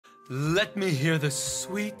Let me hear the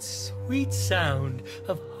sweet, sweet sound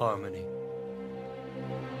of harmony.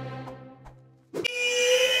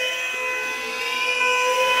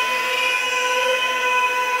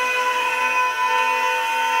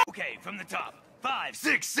 Okay, from the top. 5,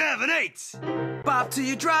 6, 7, 8. Bop till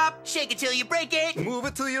you drop. Shake it till you break it. Move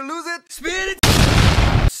it till you lose it. Spin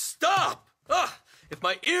it. Stop! Ugh! If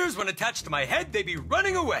my ears weren't attached to my head, they'd be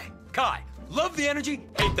running away. Kai, love the energy,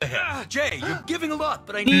 hate the hit. Jay, you're giving a lot,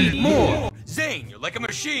 but I need more. Zane, you're like a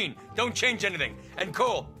machine. Don't change anything. And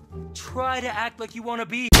Cole, try to act like you want to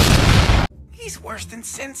be. He's worse than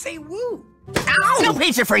Sensei Wu. Ow! No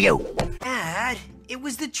pizza for you. Dad, it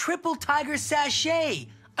was the triple tiger sachet.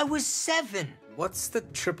 I was 7. What's the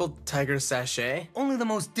triple tiger sachet? Only the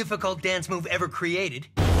most difficult dance move ever created.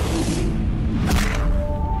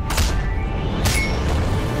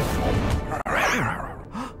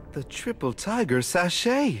 The triple tiger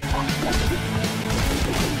sachet.